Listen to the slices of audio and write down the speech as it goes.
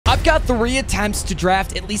I've got 3 attempts to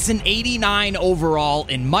draft at least an 89 overall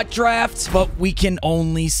in MUT Draft, but we can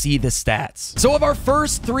only see the stats. So of our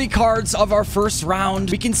first 3 cards of our first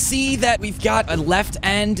round, we can see that we've got a left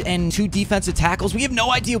end and 2 defensive tackles. We have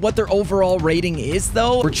no idea what their overall rating is,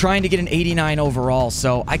 though. We're trying to get an 89 overall,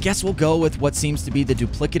 so I guess we'll go with what seems to be the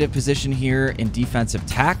duplicative position here in defensive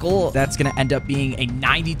tackle. That's going to end up being a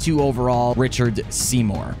 92 overall Richard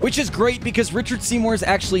Seymour, which is great because Richard Seymour is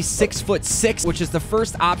actually 6'6", which is the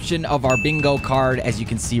first option of our bingo card, as you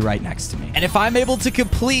can see right next to me. And if I'm able to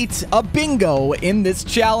complete a bingo in this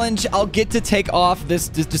challenge, I'll get to take off this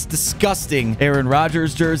disgusting Aaron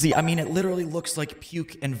Rodgers jersey. I mean, it literally looks like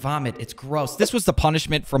puke and vomit. It's gross. This was the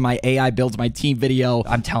punishment from my AI builds my team video.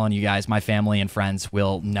 I'm telling you guys, my family and friends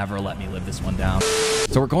will never let me live this one down.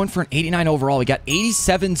 So we're going for an 89 overall. We got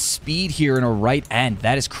 87 speed here in a right end.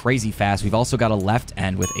 That is crazy fast. We've also got a left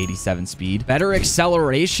end with 87 speed. Better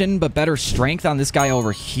acceleration, but better strength on this guy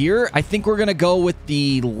over here. I think we're going to go with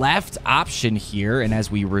the left option here. And as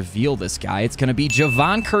we reveal this guy, it's going to be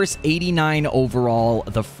Javon Curse, 89 overall,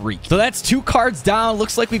 the freak. So that's 2 cards down.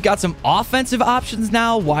 Looks like we've got some offensive options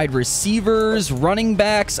now. Wide receivers, running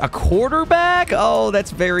backs, a quarterback. Oh, that's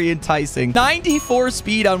very enticing. 94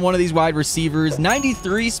 speed on one of these wide receivers,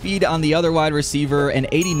 93 speed on the other wide receiver, and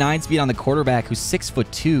 89 speed on the quarterback, who's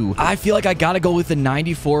 6'2". I feel like I got to go with the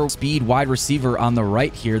 94 speed wide receiver on the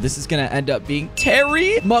right here. This is going to end up being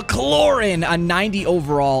Terry McLaurin, a 90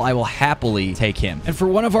 overall. I will happily take him. And for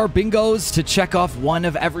one of our bingos to check off one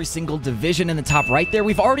of every single division in the top right there,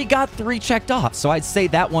 we've already got 3 checked off. So I'd say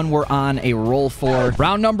that one we're on a roll for.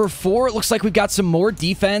 Round number 4, it looks like we've got some more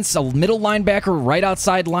defense, a middle linebacker, right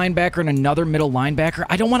outside linebacker, and another middle linebacker.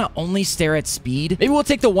 I don't want to only stare at speed. Maybe we'll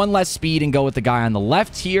take the one less speed and go with the guy on the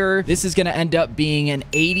left here. This is going to end up being an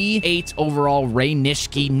 88 overall Ray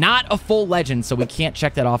Nitschke, not a full legend, so we can't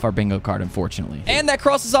check that off our bingo card, unfortunately. And that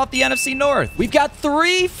crosses off the NFC North. We've got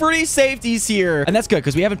 3 free safeties here, and that's good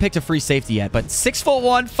because we haven't picked a free safety yet, but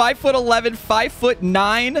 6'1", 5'11",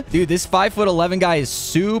 5'9". Dude, this 5'11" guy is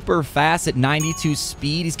super fast at 92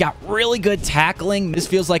 speed. He's got really good tackling. This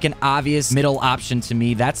feels like an obvious middle option to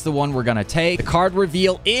me. That's the one we're going to take. The card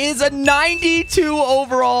reveal is a 92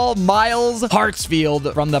 overall Miles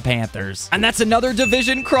Hartsfield from the Panthers. And that's another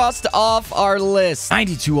division crossed off our list.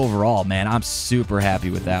 92 overall, man. I'm super happy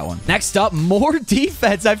with that one. Next up, more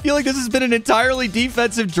defense. I feel like this has been an entirely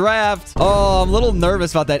defensive draft. Oh, I'm a little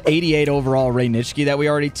nervous about that 88 overall Ray Nitschke that we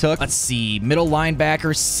already took. Let's see. Middle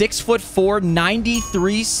linebacker, 6'4",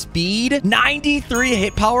 93 speed, 93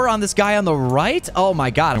 hit power on this guy on the right. Oh my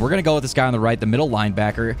God. We're going to go with this guy on the right, the middle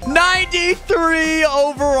linebacker. 93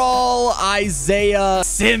 overall Isaiah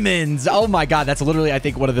Simmons. Oh my God. That's literally, I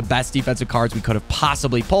think, one of the best defensive cards we could have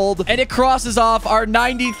possibly pulled. And it crosses off our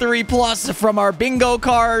 93 plus from our bingo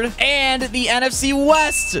card and the NFC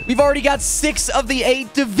West. We've already got 6 of the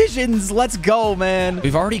 8 divisions. Let's go, man.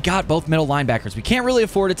 We've already got both middle linebackers. We can't really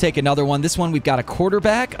afford to take another one. This one, we've got a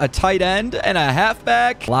quarterback, a tight end, and a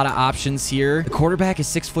halfback. A lot of options here. The quarterback is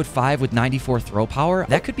 6'5" with 94 throw power.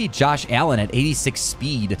 That could be Josh Allen at 86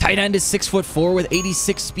 speed. Tight end is 6'4" with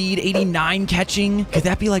 86 speed, 89 catching. Could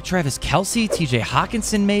that be like Travis Kelce, TJ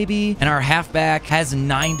Hawkinson maybe? And our halfback has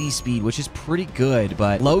 90 speed, which is pretty good,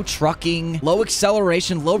 but low trucking, low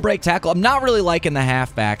acceleration, low break tackle. I'm not really liking the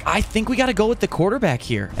halfback. I think we got to go with the quarterback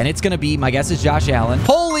here. And it's going to be, my guess is Josh Allen.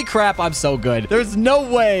 Holy crap, I'm so good. There's no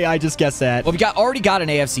way I just guessed that. Well, we already got an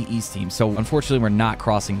AFC East team, so unfortunately we're not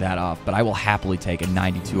crossing that off, but I will happily take a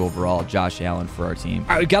 92 overall Josh Allen for our team. All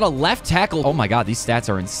right, we've got a left tackle. Oh my God, these stats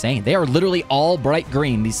are insane. They are literally all bright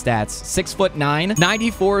green, these stats. 6'9",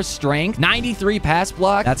 94 strength, 93 pass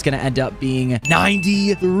block. That's going to end up being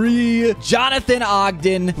 93. Jonathan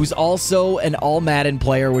Ogden, who's also an all Madden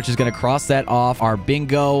player, which is going to cross that off our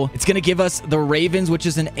bingo. It's going to give us the Ravens, which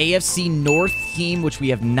is an AFC North team, which we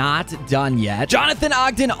have not done yet. Jonathan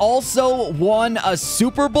Ogden also won a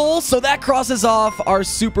Super Bowl, so that crosses off our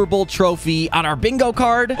Super Bowl trophy on our bingo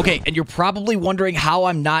card. Okay, and you're probably wondering how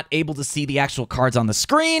I'm not able to see the actual cards on the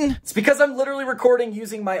screen. It's because I'm literally recording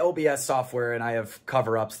using my OBS software, and I have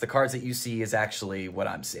cover-ups. The cards that you see is actually what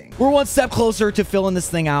I'm seeing. We're one step closer to filling this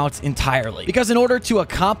thing out entirely, because in order to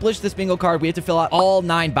accomplish this bingo card, we have to fill out all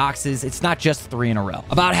 9 boxes. It's not just 3 in a row.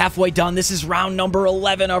 About halfway done. This is round number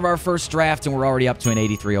 11 of our first draft, and we're already up to an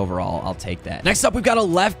 83 overall. I'll take that. Next up, we've got a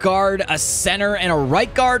left guard, a center, and a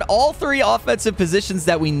right guard. All 3 offensive positions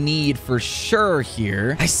that we need for sure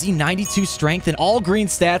here. I see 92 strength and all green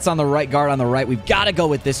stats on the right guard on the right. We've got to go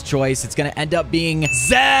with this choice. It's going to end up being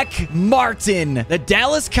Zach Martin, the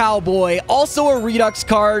Dallas Cowboy. Also a Redux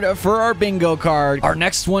card for our bingo card. Our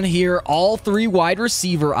next one here, all 3 wide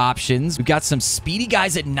receiver options. We've got some speedy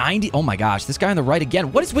guys at 90. Oh my gosh, this guy on the right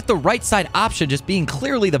again. What is with the right side option just being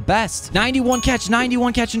clearly the best? 91 catch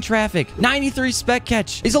in traffic. 93 spec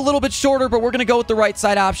catch. He's a little bit shorter, but we're going to go with the right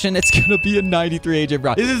side option. It's going to be a 93 AJ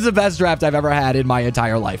Brown. This is the best draft I've ever had in my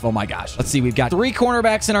entire life. Oh my gosh. Let's see. We've got 3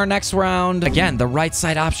 cornerbacks in our next round. Again, the right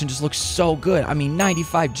side option just looks so good. I mean,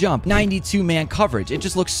 95 jump, 92 man coverage. It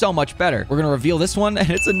just looks so much better. We're going to reveal this one, and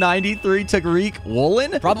it's a 93 Tariq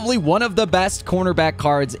Woolen. Probably one of the best cornerback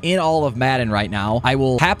cards in all of Madden right now. I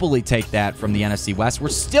will happily take that from the NFC West. We're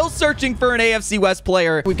still searching for an AFC West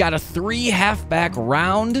player. We've got a 3 halfback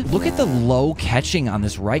round. Look at the low catching on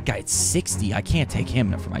this right guy. It's 60. I can't take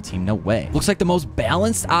him for my team. No way. Looks like the most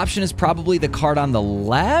balanced option is probably the card on the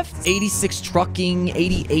left. 86 trucking,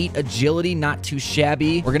 88 agility. Not too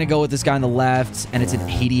shabby. We're going to go with this guy on the left, and it's an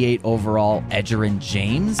 88 overall, Edgerrin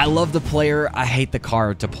James. I love the player. I hate the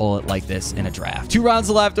card to pull it like this in a draft. 2 rounds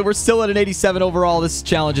left, and we're still at an 87 overall. This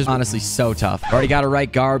challenge is honestly so tough. Already got a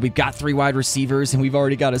right guard. We've got 3 wide receivers, and we've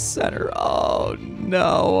already got a center. Oh,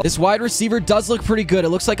 no. This wide receiver does look pretty good. It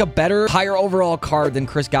looks like a better, higher overall card than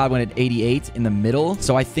Chris Godwin at 88 in the middle.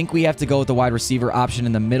 So I think we have to go with the wide receiver option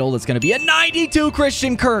in the middle. That's going to be a 92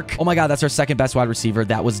 Christian Kirk. Oh my God, that's our second best wide receiver.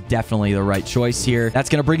 That was definitely the right choice here. That's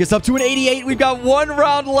going to bring us up to an 88. We've got 1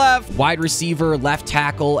 round left. Wide receiver, left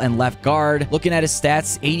tackle, and left guard. Looking at his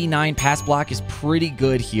stats, 89 pass block is pretty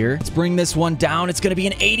good here. Let's bring this one down. It's going to be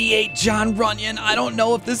an 88 John Runyon. I don't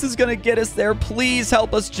know if this is going to get us there. Please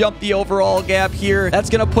help us jump the overall gap here. That's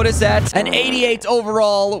going to put us at an 88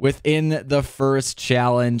 overall within the first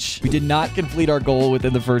challenge. We did not complete our goal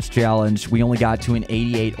within the first challenge. We only got to an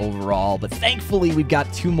 88 overall, but thankfully we've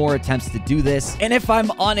got 2 more attempts to do this. And if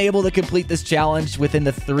I'm unable to complete this challenge within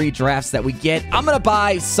the 3 drafts that we get, I'm going to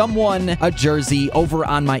buy someone a jersey over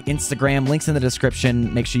on my Instagram. Links in the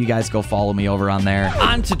description. Make sure you guys go follow me over on there.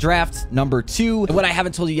 On to draft number 2. And what I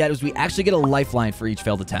haven't told you yet is we actually get a lifeline for each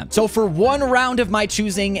failed attempt. So for 1 round of my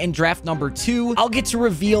choosing in draft number 2, I'll get to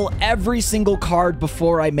reveal every single card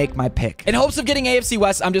before I make my pick. In hopes of getting AFC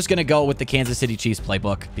West, I'm just going to go with the Kansas City Chiefs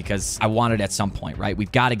playbook because I want it at some point, right?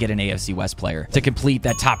 We've got to get an AFC West player to complete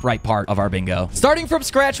that top right part of our bingo. Starting from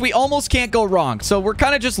scratch, we almost can't go wrong. So we're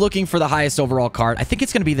kind of just looking for the highest overall card. I think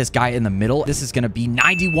it's going to be this guy in the middle. This is going to be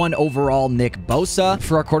 91 overall Nick Bosa.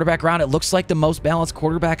 For our quarterback round, it looks like the most balanced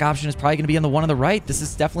quarterback option is probably going to be on the one on the right. This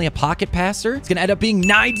is definitely a pocket passer. It's going to end up being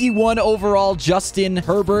 91 overall Justin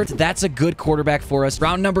Herbert. That's a good quarterback for us.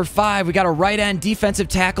 Round number 5, we got a right end defensive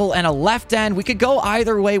tackle and a left end. We could go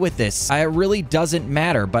either way with this. It really doesn't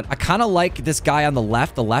matter, but I kind of like this guy on the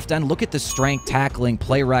left end. Look at the strength, tackling,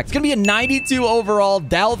 play rec. It's going to be a 92 overall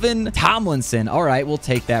Dalvin Tomlinson. All right, we'll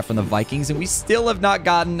take that from the Vikings, and we still have not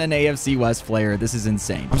gotten an AFC West player. This is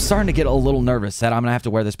insane. I'm starting to get a little nervous that I'm going to have to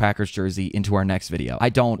wear this Packers jersey into our next video. I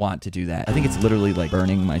don't want to do that. I think it's literally like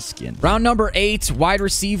burning my skin. Round number 8, wide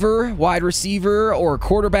receiver, or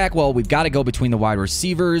quarterback. Well, we've got to go between the wide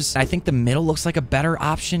receivers. I think the middle looks like a better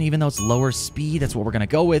option, even though it's lower speed. That's what we're going to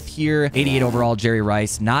go with here. 88 overall Jerry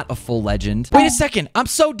Rice, not a full legend. Wait a second. I'm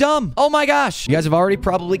so dumb. Oh my gosh. You guys have already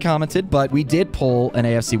probably commented, but we did pull an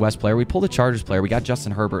AFC West player. We pulled a Chargers player. We got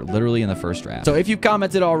Justin Herbert literally in the first draft. So if you've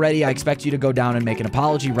commented already, I expect you to go down and make an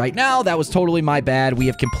apology right now. That was totally my bad. We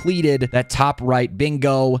have completed that top right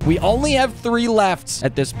bingo. We only have 3 left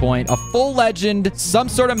at this point. A full legend, some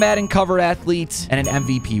sort of Madden cover athlete, and an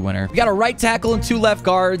MVP winner. We got a right tackle and 2 left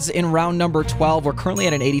guards in round number 12. We're currently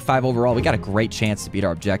at an 85 overall. We got a great chance to beat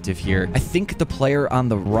our objective here. I think the player on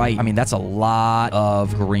the right, I mean, that's a lot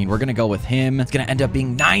of green. We're going to go with him. It's going to end up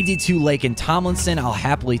being 92 Laken Tomlinson. I'll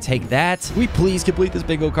happily take that. Can we please complete this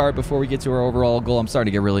bingo card before we get to our overall goal? I'm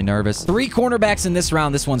starting to get really nervous. 3 cornerbacks in this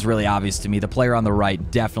round. This one's really obvious to me. The player on the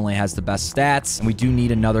right definitely has the best stats, and we do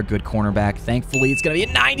need another good cornerback. Thankfully, it's going to be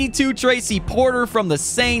a 92 Tracy Porter from the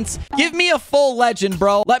Saints. Give me a full legend,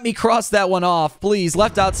 bro. Let me cross that one off, please.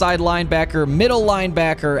 Left outside linebacker, middle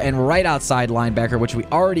linebacker, and right outside linebacker, which we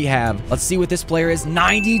already have. Let's see what this player is.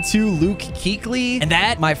 92 Luke Kuechly. And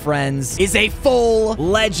that, my friends, is a full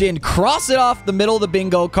legend. Cross it off the middle of the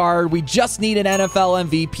bingo card. We just need an NFL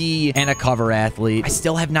MVP and a cover athlete. I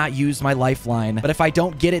still have not used my lifeline, but if I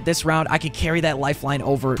don't get it this round, I could carry that lifeline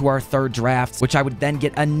over to our 3rd draft, which I would then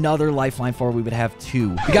get another lifeline for. We would have 2.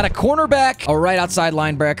 We got a cornerback, a right outside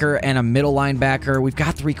linebacker, and a middle linebacker. We've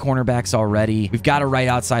got 3 cornerbacks already. We've got a right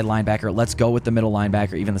outside linebacker. Let's go with the middle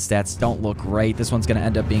linebacker. Even the stats don't look great. This one's going to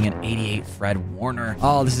end up being an 88 Fred Warner.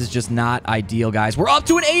 Oh, this is just not ideal, guys. We're up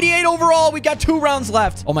to an 88 overall. We've got 2 rounds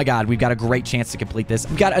left. Oh my God, we've got a great chance to complete this.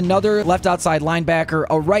 We've got another left outside linebacker,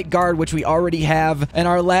 a right guard, which we already have, and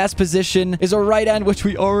our last position is a right end, which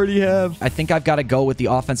we already have. I think I've got to go with the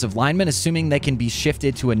offensive lineman, assuming they can be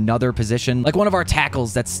shifted to another position, like one of our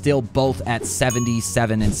tackles that's still both at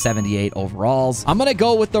 77 and 78 overalls. I'm gonna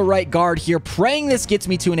go with the right guard here, praying this gets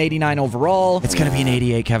me to an 89 overall. It's gonna be an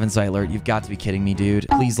 88, Kevin Zeitler. You've got to be kidding me, dude.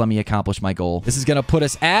 Please let me accomplish my goal. This is gonna put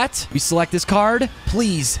us at, we select this card.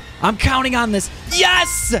 Please, I'm counting on this.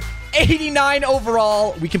 Yes! 89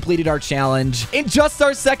 overall. We completed our challenge in just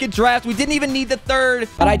our second draft. We didn't even need the third,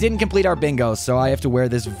 but I didn't complete our bingo, so I have to wear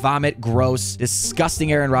this vomit, gross,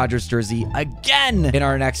 disgusting Aaron Rodgers jersey again in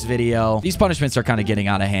our next video. These punishments are kind of getting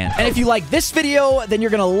out of hand. And if you like this video, then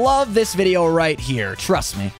you're gonna love this video right here. Trust me.